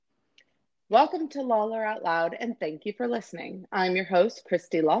Welcome to Lawler Out Loud, and thank you for listening. I'm your host,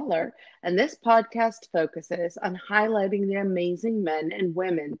 Christy Lawler, and this podcast focuses on highlighting the amazing men and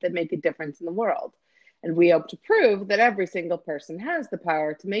women that make a difference in the world. And we hope to prove that every single person has the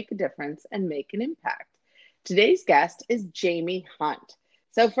power to make a difference and make an impact. Today's guest is Jamie Hunt.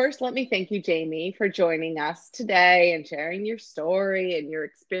 So, first, let me thank you, Jamie, for joining us today and sharing your story and your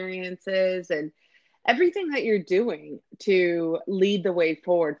experiences and everything that you're doing to lead the way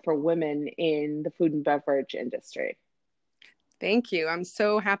forward for women in the food and beverage industry. Thank you. I'm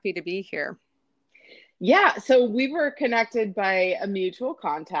so happy to be here. Yeah, so we were connected by a mutual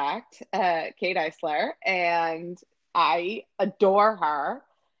contact, Kate Eisler, and I adore her.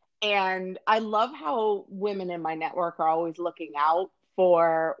 And I love how women in my network are always looking out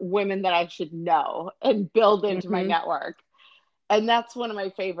for women that I should know and build into my network. And that's one of my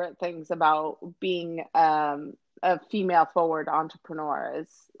favorite things about being a female forward entrepreneur is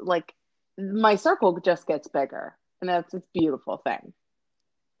like my circle just gets bigger, and that's a beautiful thing.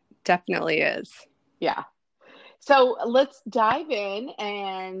 Definitely is. Yeah. So let's dive in,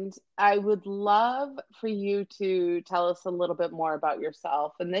 and I would love for you to tell us a little bit more about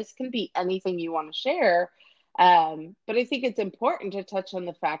yourself. And this can be anything you want to share, but I think it's important to touch on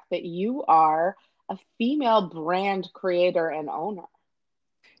the fact that you are a female brand creator and owner.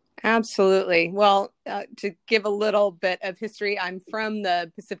 Absolutely. Well, to give a little bit of history, I'm from the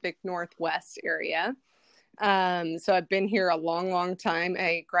Pacific Northwest area. So I've been here a long, long time.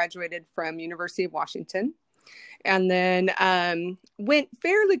 I graduated from University of Washington and then went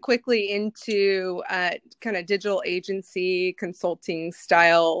fairly quickly into kind of digital agency consulting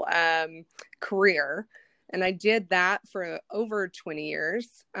style career. And I did that for over 20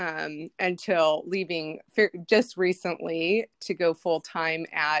 years until leaving just recently to go full time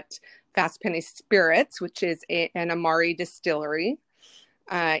at Fast Penny Spirits, which is an Amari distillery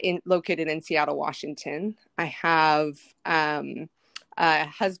located in Seattle, Washington. I have a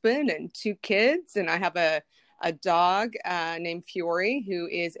husband and two kids, and I have a dog named Fiore, who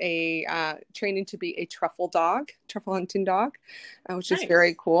is training to be a truffle hunting dog, which is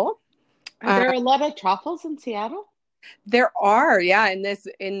very cool. Are there a lot of truffles in Seattle? There are, yeah, in this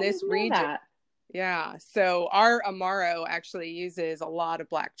region. That. Yeah. So our Amaro actually uses a lot of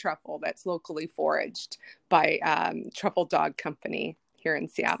black truffle that's locally foraged by Truffle Dog Company here in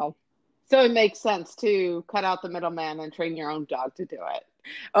Seattle. So it makes sense to cut out the middleman and train your own dog to do it.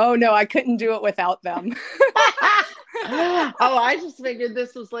 Oh no, I couldn't do it without them. Oh, I just figured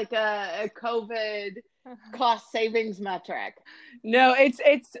this was like a COVID cost savings metric. No,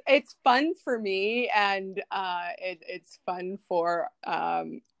 it's fun for me, and it's fun for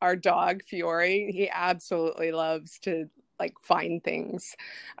our dog Fiore. He absolutely loves to find things.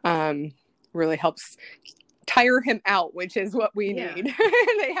 Really helps tire him out, which is what we need.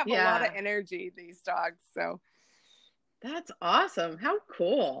 They have a lot of energy, these dogs. So that's awesome. How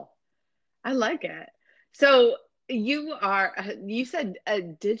cool. I like it. So you said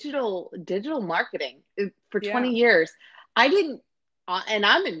digital marketing for 20 years. I didn't, and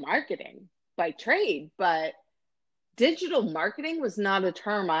I'm in marketing by trade, but digital marketing was not a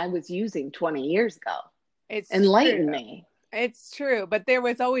term I was using 20 years ago. Enlighten me. It's true, but it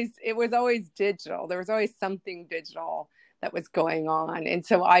was always digital. There was always something digital that was going on. And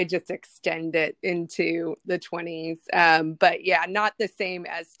so I just extend it into the 20s. But yeah, not the same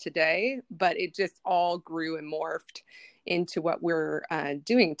as today, but it just all grew and morphed into what we're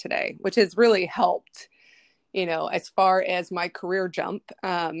doing today, which has really helped, as far as my career jump,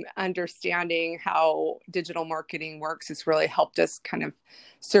 understanding how digital marketing works has really helped us kind of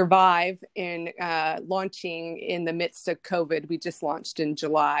survive in launching in the midst of COVID. We just launched in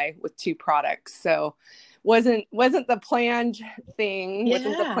July with 2 products. So wasn't the planned thing,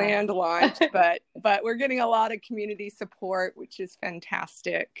 wasn't the planned launch, but we're getting a lot of community support, which is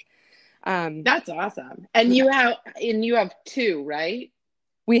fantastic. That's awesome. And you have 2, right?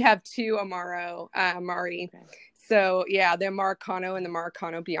 We have 2 Amari. Okay. So yeah, the Americano and the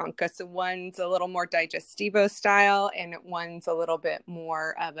Americano Bianca. So one's a little more digestivo style, and one's a little bit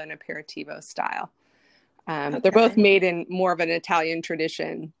more of an aperitivo style. They're both made in more of an Italian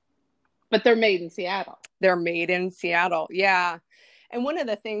tradition. But they're made in Seattle. They're made in Seattle, yeah. And one of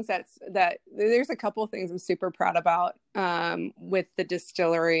the things that there's a couple of things I'm super proud about with the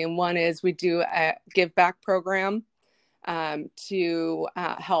distillery. And one is we do a give back program to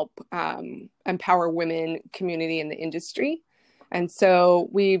help empower women, community in the industry. And so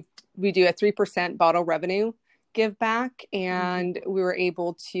we do a 3% bottle revenue give back, and we were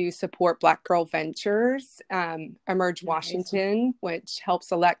able to support Black Girl Ventures, Emerge Washington, which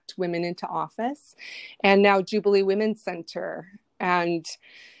helps elect women into office, and now Jubilee Women's Center. And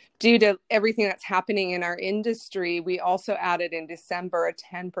due to everything that's happening in our industry, we also added in December a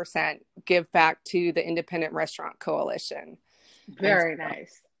 10% give back to the Independent Restaurant Coalition. Very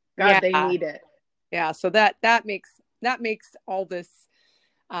nice. God, Yeah, they need it. yeah. So that makes all this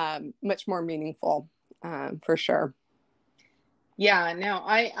much more meaningful, for sure. Yeah, no,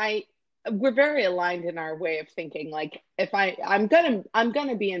 we're very aligned in our way of thinking. Like, if I'm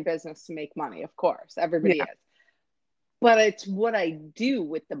gonna be in business to make money, of course, everybody Yeah. is. But it's what I do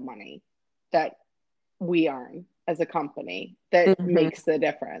with the money that we earn as a company that Hmm. makes the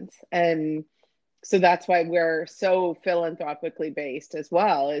difference. And so that's why we're so philanthropically based as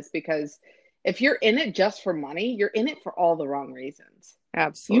well, is because if you're in it just for money, you're in it for all the wrong reasons. You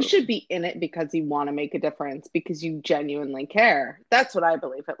Absolutely. should be in it because you want to make a difference, because you genuinely care. That's what I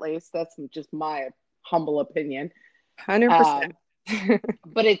believe, at least. That's just my humble opinion. 100%. Um,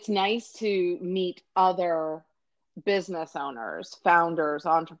 but it's nice to meet other business owners, founders,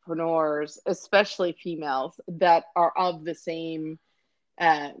 entrepreneurs, especially females that are of the same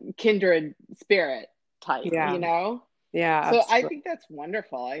kindred spirit type, Yeah. you know? Yeah, So I absolutely. think that's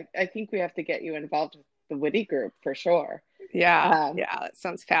wonderful. I think we have to get you involved with the Witty group for sure. Yeah. Um, Yeah. That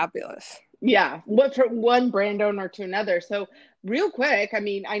sounds fabulous. yeah, what from one brand owner to another. So, real quick, I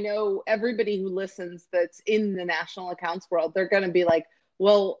mean, I know everybody who listens that's in the national accounts world, they're going to be like,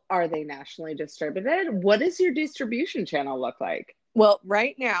 well, are they nationally distributed? What does your distribution channel look like? Well,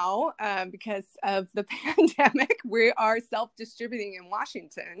 right now, because of the pandemic, we are self-distributing in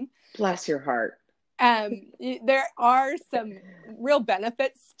Washington. Bless your heart. There are some real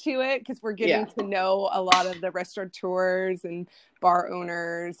benefits to it because we're getting Yeah. to know a lot of the restaurateurs and bar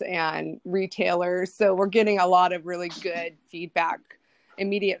owners and retailers. So we're getting a lot of really good feedback,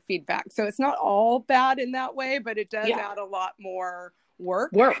 immediate feedback. So it's not all bad in that way, but it does Yeah. add a lot more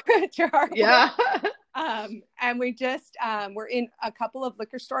work Work. to our work. Yeah. And we just, we're in a couple of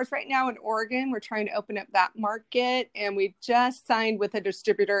liquor stores right now in Oregon. We're trying to open up that market. And we just signed with a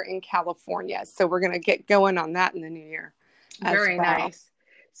distributor in California. So we're going to get going on that in the new year as Very well. nice.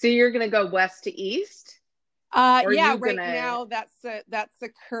 So you're going to go west to east? Or are Yeah, you going right to? now that's the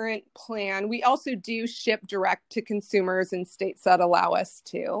current plan. We also do ship direct to consumers in states that allow us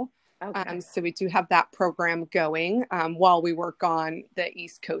to. Okay. So we do have that program going while we work on the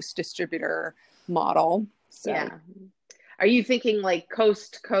East Coast distributor model. So, Yeah. Are you thinking like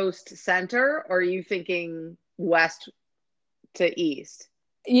coast, coast, center, or are you thinking west to east?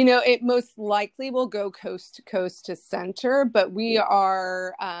 it most likely will go coast to coast to center, but we Yeah.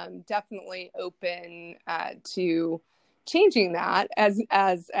 are definitely open to changing that as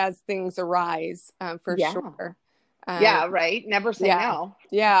things arise, for Yeah. sure. Um, Yeah, right. Never say yeah, no.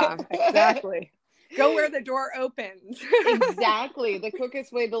 yeah, exactly. Go where the door opens. Exactly. The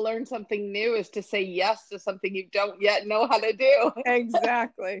quickest way to learn something new is to say yes to something you don't yet know how to do.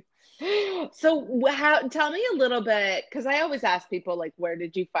 Exactly. So, how, tell me a little bit, because I always ask people, like, where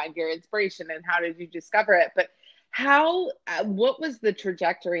did you find your inspiration and how did you discover it? But what was the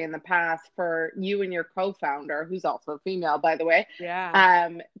trajectory in the past for you and your co-founder, who's also a female, by the way, Yeah.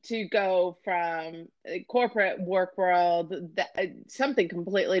 to go from corporate work world, something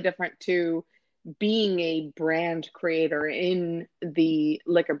completely different, to being a brand creator in the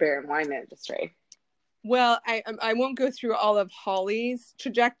liquor, beer, and wine industry? Well, I won't go through all of Holly's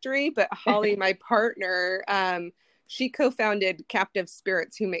trajectory, but Holly, my partner, she co-founded Captive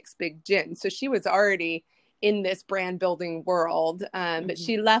Spirits, who makes Big Gin. So she was already in this brand building world, but Mhm.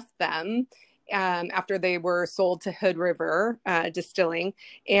 she left them after they were sold to Hood River Distilling,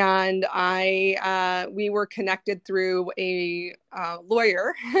 and we were connected through a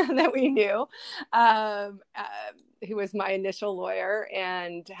lawyer that we knew. Who was my initial lawyer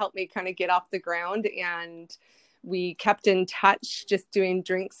and helped me kind of get off the ground. And we kept in touch, just doing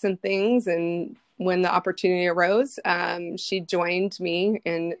drinks and things. And when the opportunity arose, she joined me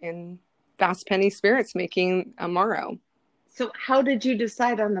in Fast Penny Spirits making Amaro. So, how did you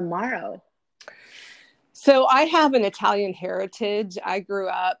decide on the Morrow? So I have an Italian heritage. I grew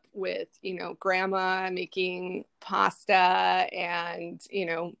up with, grandma making pasta and,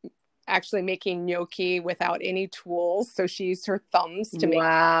 actually making gnocchi without any tools. So she used her thumbs to make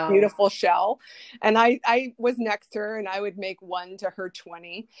Wow. beautiful shell. And I was next to her and I would make one to her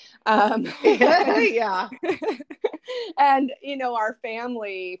 20. And, Yeah. and, our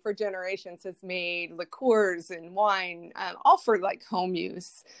family for generations has made liqueurs and wine, all for like home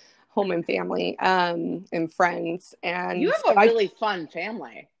use, home and family, and friends. You And have a really fun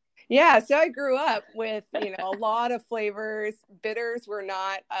family. yeah, so I grew up with, a lot of flavors. Bitters were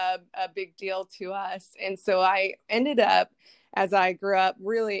not a big deal to us. And so I ended up, as I grew up,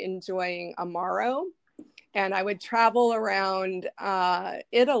 really enjoying Amaro. and I would travel around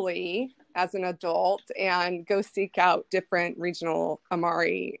Italy as an adult and go seek out different regional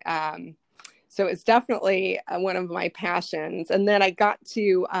Amari. So it's definitely one of my passions. And then I got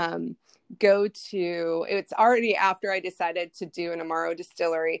to go to, it's already after I decided to do an Amaro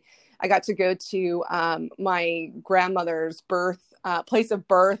distillery, I got to go to my grandmother's place of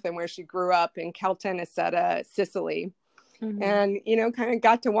birth and where she grew up in Caltanissetta, Sicily. Mm-hmm. And, you know, kind of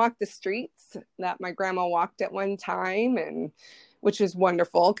got to walk the streets that my grandma walked at one time, and which is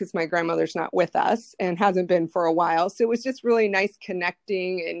wonderful because my grandmother's not with us and hasn't been for a while. So it was just really nice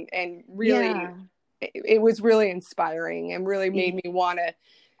connecting and really, it was really inspiring and really made me want to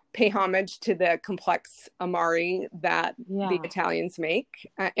pay homage to the complex Amari that the Italians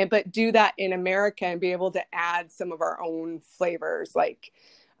make, but do that in America and be able to add some of our own flavors, like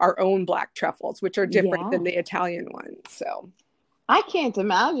our own black truffles, which are different than the Italian ones. So I can't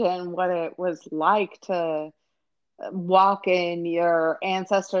imagine what it was like to walk in your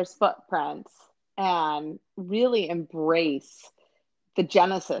ancestors' footprints and really embrace the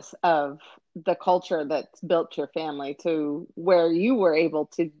genesis of the culture that's built your family to where you were able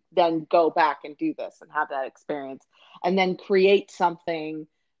to then go back and do this and have that experience and then create something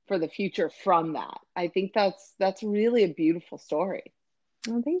for the future from that. I think that's really a beautiful story.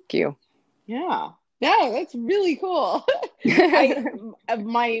 Oh, thank you. Yeah, that's really cool.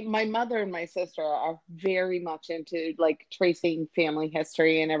 My mother and my sister are very much into like tracing family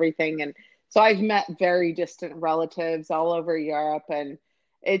history and everything, and so I've met very distant relatives all over Europe, and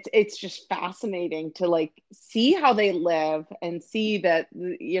it's just fascinating to like see how they live and see that,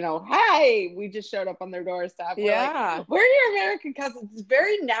 you know, hey, we just showed up on their doorstep. We're your American cousins. It's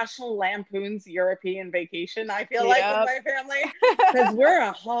very National Lampoon's European Vacation, I feel like, with my family, because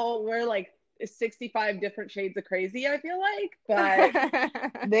we're like 65 different shades of crazy, I feel like,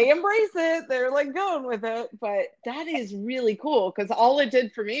 but they embrace it. They're like going with it. But that is really cool because all it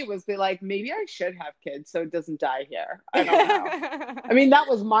did for me was be like, maybe I should have kids so it doesn't die here. I don't know. I mean, that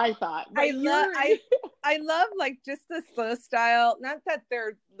was my thought. I love like just the slow style. Not that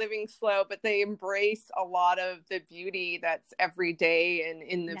they're living slow, but they embrace a lot of the beauty that's every day and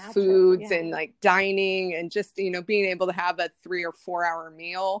in the natural foods and like dining and just, you know, being able to have a 3 or 4 hour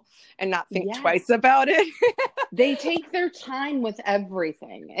meal and not think twice about it. They take their time with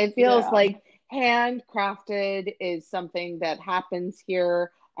everything. It feels like handcrafted is something that happens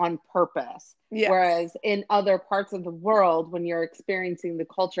here on purpose. Yes. Whereas in other parts of the world, when you're experiencing the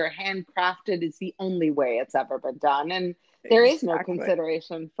culture, handcrafted is the only way it's ever been done. And there is no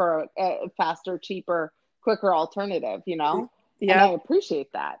consideration for a faster, cheaper, quicker alternative, you know? Yeah. And I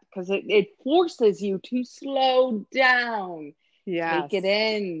appreciate that because it forces you to slow down. Yeah, take it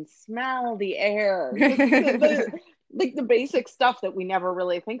in, smell the air. Like the basic stuff that we never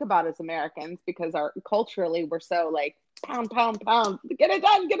really think about as Americans because culturally we're so like pound, get it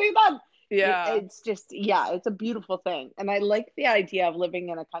done. Yeah. It's just, it's a beautiful thing. And I like the idea of living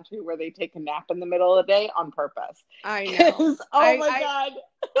in a country where they take a nap in the middle of the day on purpose. I know. My God.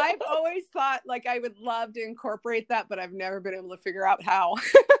 I've always thought like I would love to incorporate that, but I've never been able to figure out how.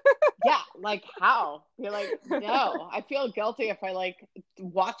 Yeah, like how? You're like, no, I feel guilty if I like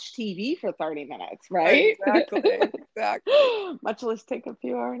watch TV for 30 minutes, right? Exactly. Much less take a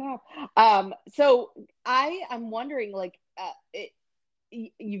few hour nap. So I'm wondering, like,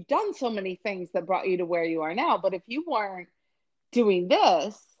 you've done so many things that brought you to where you are now, but if you weren't doing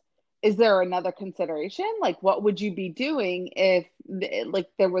this, is there another consideration? Like, what would you be doing if like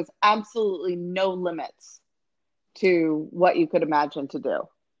there was absolutely no limits to what you could imagine to do?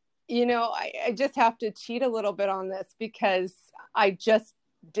 You know, I just have to cheat a little bit on this because I just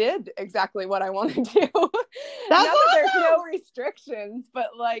did exactly what I want to do. Not that there's no restrictions,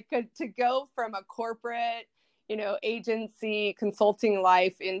 but like to go from a corporate, you know, agency consulting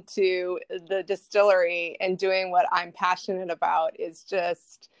life into the distillery and doing what I'm passionate about is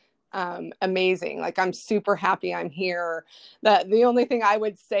just amazing. Like I'm super happy I'm here. That the only thing I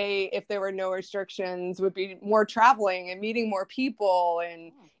would say if there were no restrictions would be more traveling and meeting more people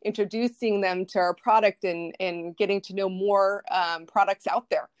and introducing them to our product and getting to know more products out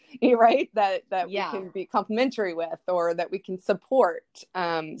there, right? That we can be complementary with or that we can support.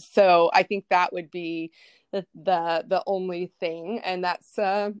 So I think that would be the only thing, and that's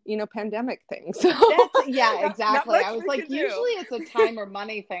you know, pandemic thing. So that's, exactly. I was like, usually it's a time or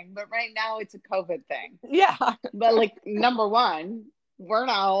money thing, but right now it's a COVID thing. Yeah. But like, number one, we're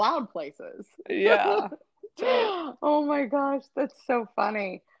not allowed places. Yeah. Oh my gosh, that's so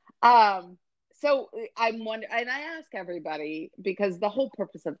funny. So I'm wondering, and I ask everybody because the whole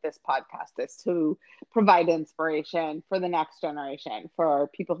purpose of this podcast is to provide inspiration for the next generation, for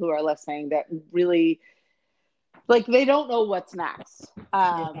people who are listening that really Like they don't know what's next.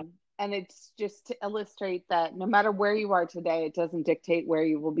 Yeah. And it's just to illustrate that no matter where you are today, it doesn't dictate where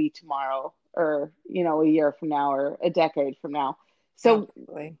you will be tomorrow or, a year from now or a decade from now. So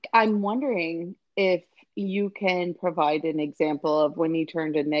Absolutely. I'm wondering if you can provide an example of when you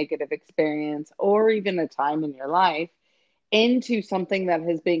turned a negative experience or even a time in your life into something that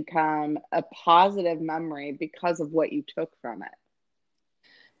has become a positive memory because of what you took from it.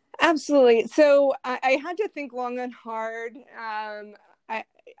 Absolutely. So I had to think long and hard, I,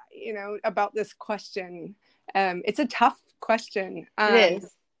 about this question. It's a tough question. It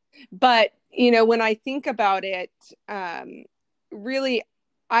is. But, when I think about it, really,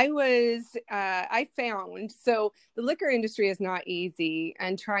 I found, so the liquor industry is not easy,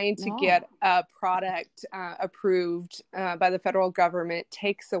 and trying to No. get a product approved by the federal government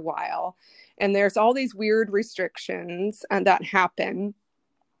takes a while. And there's all these weird restrictions that happen,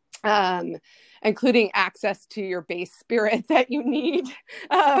 um, including access to your base spirit that you need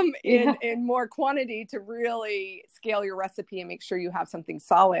Yeah. in more quantity to really scale your recipe and make sure you have something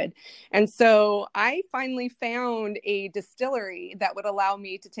solid. And so I finally found a distillery that would allow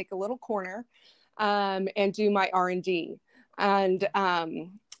me to take a little corner and do my R&D. And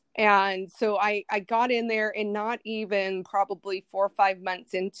so I got in there, and not even probably 4 or 5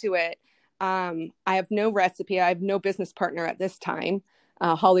 months into it, I have no recipe. I have no business partner at this time.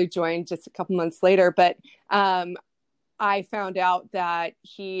 Holly joined just a couple months later, but I found out that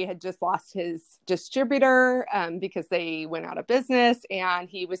he had just lost his distributor because they went out of business, and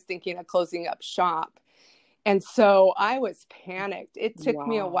he was thinking of closing up shop. And so I was panicked. It took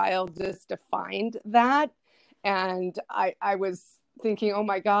me a Wow. while just to find that. And I was thinking, oh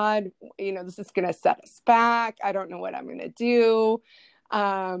my God, this is going to set us back. I don't know what I'm going to do.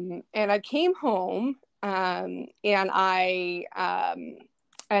 And I came home and I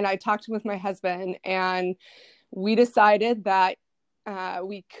talked with my husband, and we decided that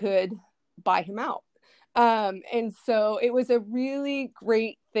we could buy him out. And so it was a really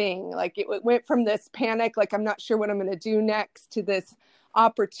great thing. Like it went from this panic, like I'm not sure what I'm going to do next, to this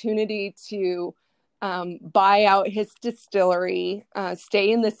opportunity to buy out his distillery,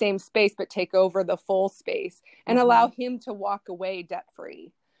 stay in the same space, but take over the full space and allow him to walk away debt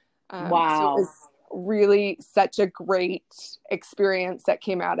free. So it was Wow. really such a great experience that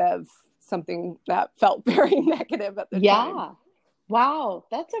came out of something that felt very negative at the time. Yeah. Wow.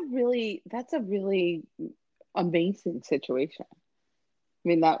 That's a really amazing situation. I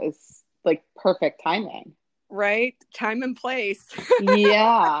mean, that was like perfect timing. Right? Time and place.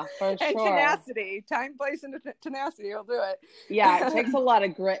 Yeah, for And sure. tenacity. Time, place, and tenacity will do Yeah, it takes a lot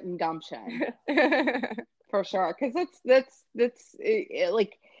of grit and gumption it. for sure. Because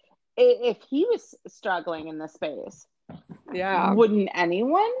like if he was struggling in this space, Yeah. wouldn't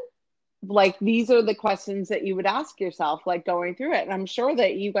anyone? Like these are the questions that you would ask yourself, like going through it. And I'm sure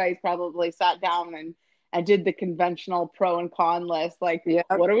that you guys probably sat down and did the conventional pro and con list. Like, Yeah.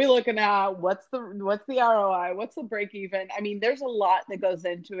 what are we looking at? What's the ROI? What's the break even? I mean, there's a lot that goes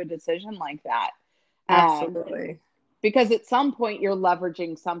into a decision like that. Um, Absolutely. because at some point you're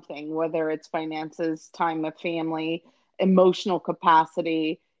leveraging something, whether it's finances, time with family, emotional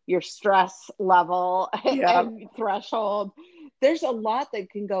capacity, your stress level Yeah. and threshold. There's a lot that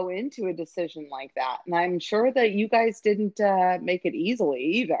can go into a decision like that, and I'm sure that you guys didn't make it easily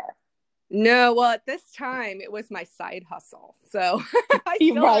either. No, well, at this time it was my side hustle. So I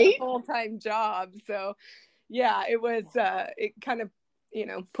still had a Right. full-time job. So yeah, it kind of,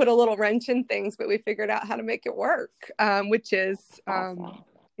 put a little wrench in things, but we figured out how to make it work, which is, Awesome.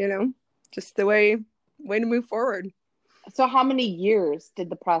 you know, just the way to move forward. So how many years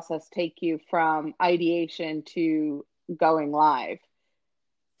did the process take you from ideation to going live?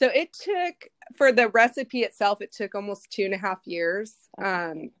 So it took, for the recipe itself, it took almost 2.5 years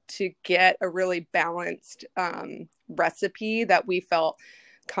Okay. to get a really balanced recipe that we felt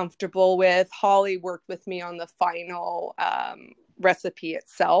comfortable with. Holly worked with me on the final recipe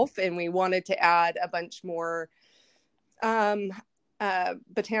itself, and we wanted to add a bunch more um,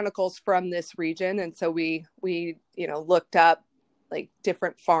 botanicals from this region. And so we looked up like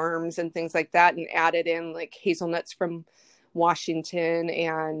different farms and things like that, and added in like hazelnuts from Washington,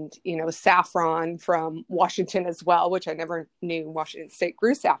 and saffron from Washington as well, which I never knew Washington State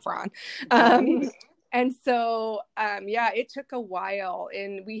grew saffron. Right. And so yeah, it took a while,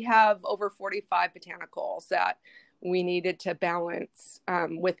 and we have over 45 botanicals that we needed to balance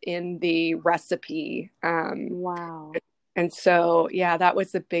within the recipe. Wow. And so yeah, that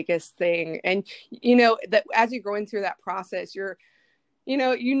was the biggest thing. And that as you're going through that process, you're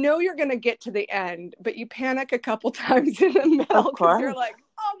going to get to the end, but you panic a couple times in the Of middle because you're course. like,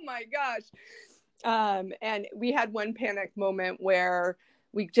 oh my gosh. And we had one panic moment where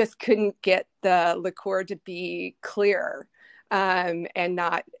we just couldn't get the liqueur to be clear, and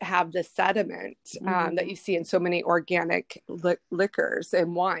not have the sediment that you see in so many organic liquors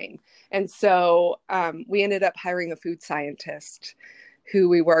and wine. And so we ended up hiring a food scientist who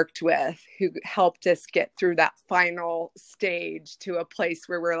we worked with, who helped us get through that final stage to a place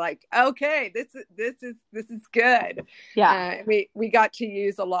where we're like, okay, this is good. Yeah. We got to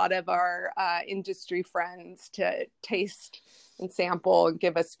use a lot of our industry friends to taste and sample and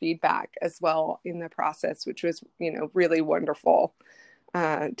give us feedback as well in the process, which was, really wonderful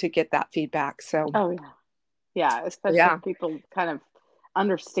to get that feedback. So, yeah, especially if people kind of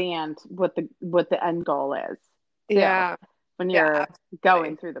understand what the end goal is. Yeah. When you're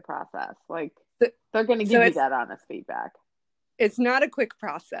going through the process, like they're going to give you that honest feedback. It's not a quick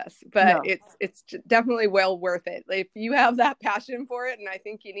process, but it's definitely well worth it. If you have that passion for it, and I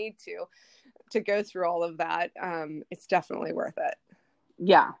think you need to go through all of that, it's definitely worth it.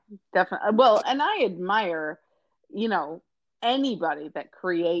 Yeah, definitely. Well, and I admire, anybody that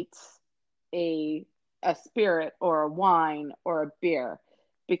creates a spirit or a wine or a beer,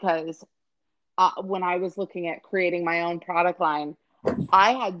 because when I was looking at creating my own product line,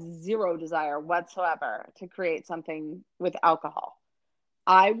 I had zero desire whatsoever to create something with alcohol.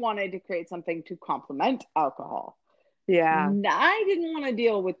 I wanted to create something to complement alcohol. Yeah. I didn't want to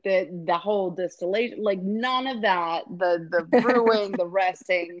deal with the whole distillation, like none of that, the brewing, the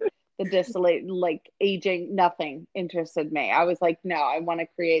resting, the distillate, like aging, nothing interested me. I was like, no, I want to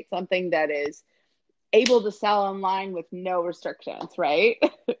create something that is able to sell online with no restrictions, right?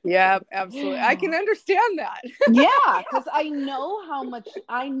 Yeah, absolutely. I can understand that. Yeah, because I know how,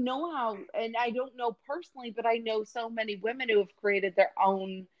 and I don't know personally, but I know so many women who have created their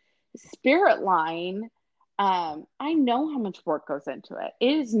own spirit line. I know how much work goes into it.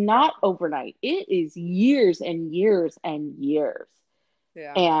 It is not overnight. It is years and years and years.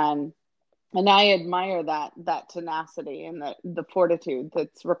 Yeah. And I admire that tenacity and the fortitude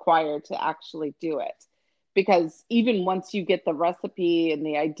that's required to actually do it. Because even once you get the recipe and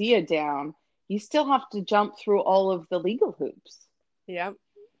the idea down, you still have to jump through all of the legal hoops. Yeah.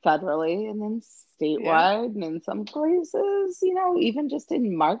 Federally and then statewide and in some places, even just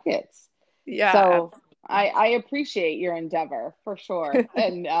in markets. Yeah. So I appreciate your endeavor for sure.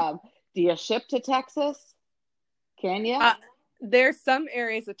 And do you ship to Texas? Can you? There's some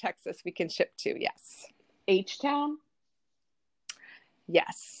areas of Texas we can ship to, yes. H-Town?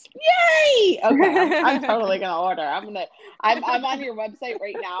 Yes. Yay! Okay, I'm totally gonna order. I'm on your website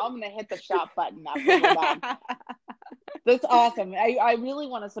right now. I'm gonna hit the shop button after we're done. That's awesome. I really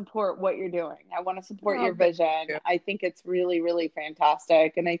want to support what you're doing. I want to support your vision. I think it's really, really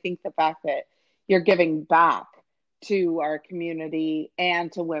fantastic. And I think the fact that you're giving back to our community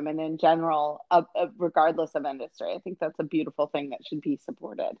and to women in general, regardless of industry, I think that's a beautiful thing that should be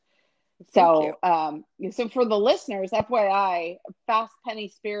supported. So, so for the listeners, FYI,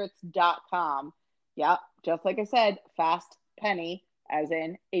 fastpennyspirits.com. Yeah, just like I said, fast penny, as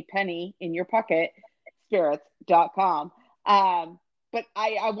in a penny in your pocket, spirits.com. But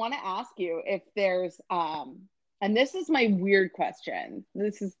I want to ask you if there's, and this is my weird question.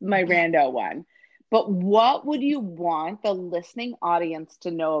 This is my rando one. But what would you want the listening audience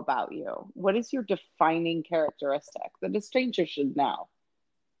to know about you? What is your defining characteristic that a stranger should know?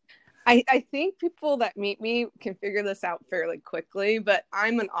 I think people that meet me can figure this out fairly quickly, but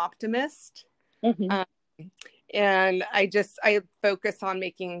I'm an optimist. Mm-hmm. And I focus on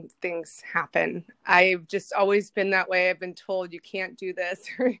making things happen. I've just always been that way. I've been told you can't do this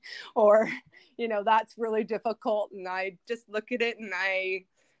or that's really difficult. And I just look at it and I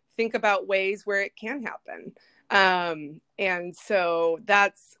think about ways where it can happen. And so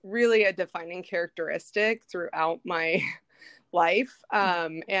that's really a defining characteristic throughout my life.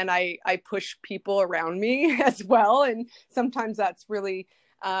 And I push people around me as well. And sometimes that's really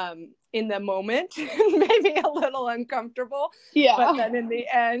in the moment, maybe a little uncomfortable. Yeah. But then in the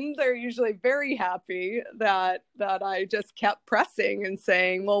end, they're usually very happy that I just kept pressing and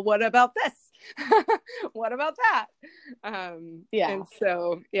saying, well, what about this? What about that? And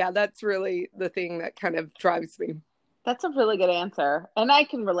so, that's really the thing that kind of drives me. That's a really good answer. And I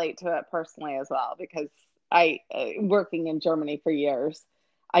can relate to it personally as well, because working in Germany for years,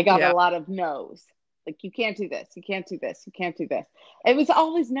 I got a lot of no's. Like, you can't do this. You can't do this. You can't do this. It was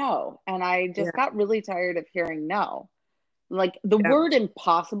always no. And I just got really tired of hearing no. Like, the word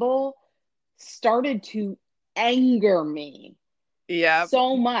impossible started to anger me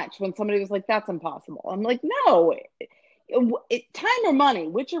so much when somebody was like, that's impossible. I'm like, no, time or money,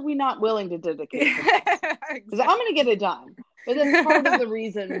 which are we not willing to dedicate? Because I'm going to get it done. But that's part of the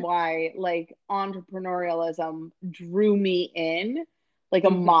reason why like entrepreneurialism drew me in like a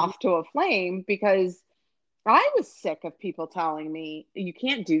Hmm. moth to a flame, because I was sick of people telling me you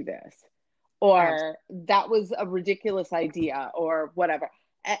can't do this, or that was a ridiculous idea, or whatever.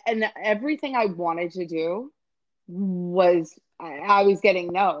 And everything I wanted to do was, I was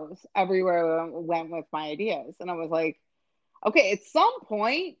getting no's everywhere I went with my ideas. And I was like, okay, at some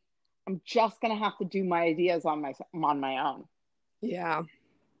point, I'm just gonna have to do my ideas on my own. Yeah.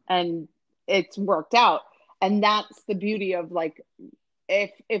 And it's worked out. And that's the beauty of like,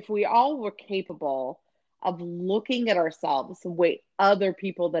 if we all were capable of looking at ourselves the way other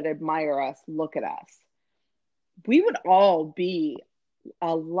people that admire us look at us, we would all be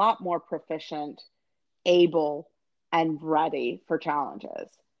a lot more proficient, able, and ready for challenges.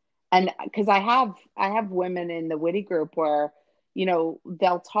 And because I have women in the Witty group where,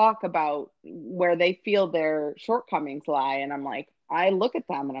 they'll talk about where they feel their shortcomings lie, and I'm like, I look at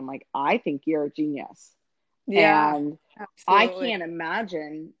them and I'm like, I think you're a genius. Yeah, And I absolutely. can't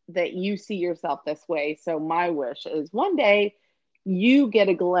imagine that you see yourself this way. So my wish is one day you get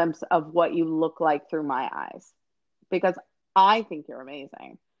a glimpse of what you look like through my eyes, because I think you're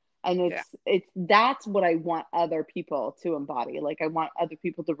amazing. And Yeah. it's that's what I want other people to embody. Like I want other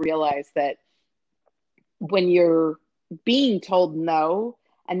people to realize that when you're being told no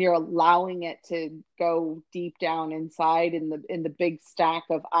and you're allowing it to go deep down inside in the big stack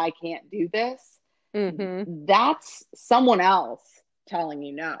of I can't do this, Hmm. that's someone else telling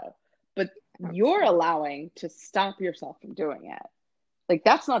you no. But you're Absolutely. allowing to stop yourself from doing it. Like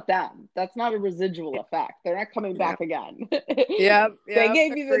that's not them. That's not a residual effect. They're not coming Yeah. back again. Yep. They Yep.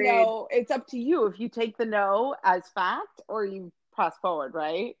 gave you the Agreed. no. It's up to you if you take the no as fact or you press forward,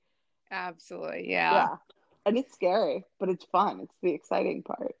 right? Absolutely. Yeah. Yeah. And it's scary, but it's fun. It's the exciting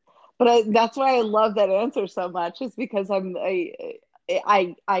part. But that's why I love that answer so much, is because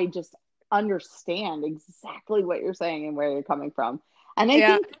I just understand exactly what you're saying and where you're coming from. And I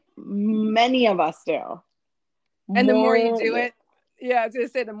Yeah. think many of us do. And the more you More, do it, yeah, I was gonna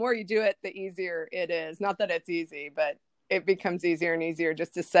say the more you do it, the easier it is. Not that it's easy, but it becomes easier and easier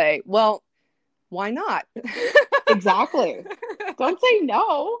just to say, well, why not? exactly. Don't say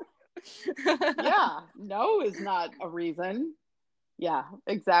no. Yeah, no is not a reason. Yeah,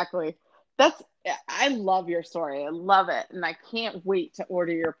 exactly. That's I love your story. I love it, and I can't wait to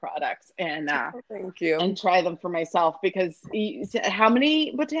order your products Thank and you. try them for myself, because how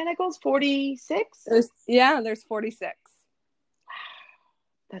many botanicals? 46? There's 46.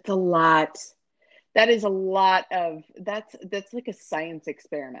 That's a lot. That is a lot of that's like a science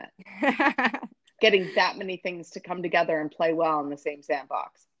experiment. Getting that many things to come together and play well in the same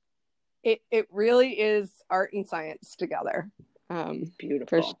sandbox. It really is art and science together, for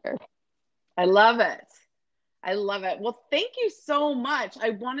Beautiful. sure. I love it. I love it. Well, thank you so much.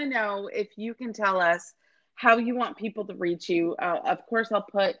 I want to know if you can tell us how you want people to reach you. Of course, I'll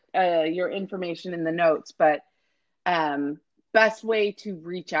put your information in the notes, but um, best way to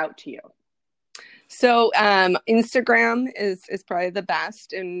reach out to you. So Instagram is probably the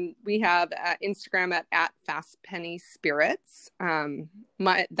best, and we have Instagram at Fast Penny Spirits.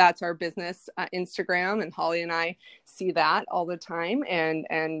 That's our business Instagram, and Holly and I see that all the time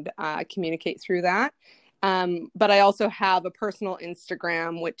and communicate through that. But I also have a personal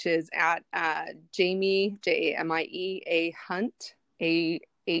Instagram, which is at Jamie Jamie A Hunt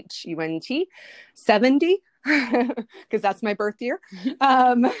AHUNT 70. Because that's my birth year.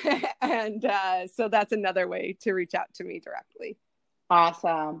 Um, and so that's another way to reach out to me directly.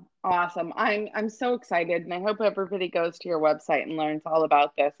 Awesome. Awesome. I'm so excited, and I hope everybody goes to your website and learns all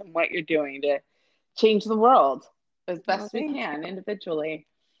about this and what you're doing to change the world as Well, best we thank can you. individually.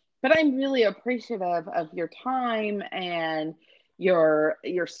 But I'm really appreciative of your time and your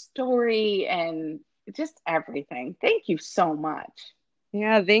story and just everything. Thank you so much.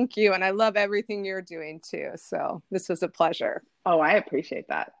 Yeah, thank you. And I love everything you're doing too. So this was a pleasure. Oh, I appreciate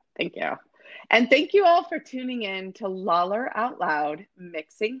that. Thank you. And thank you all for tuning in to Lawler Out Loud,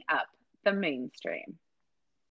 mixing up the mainstream.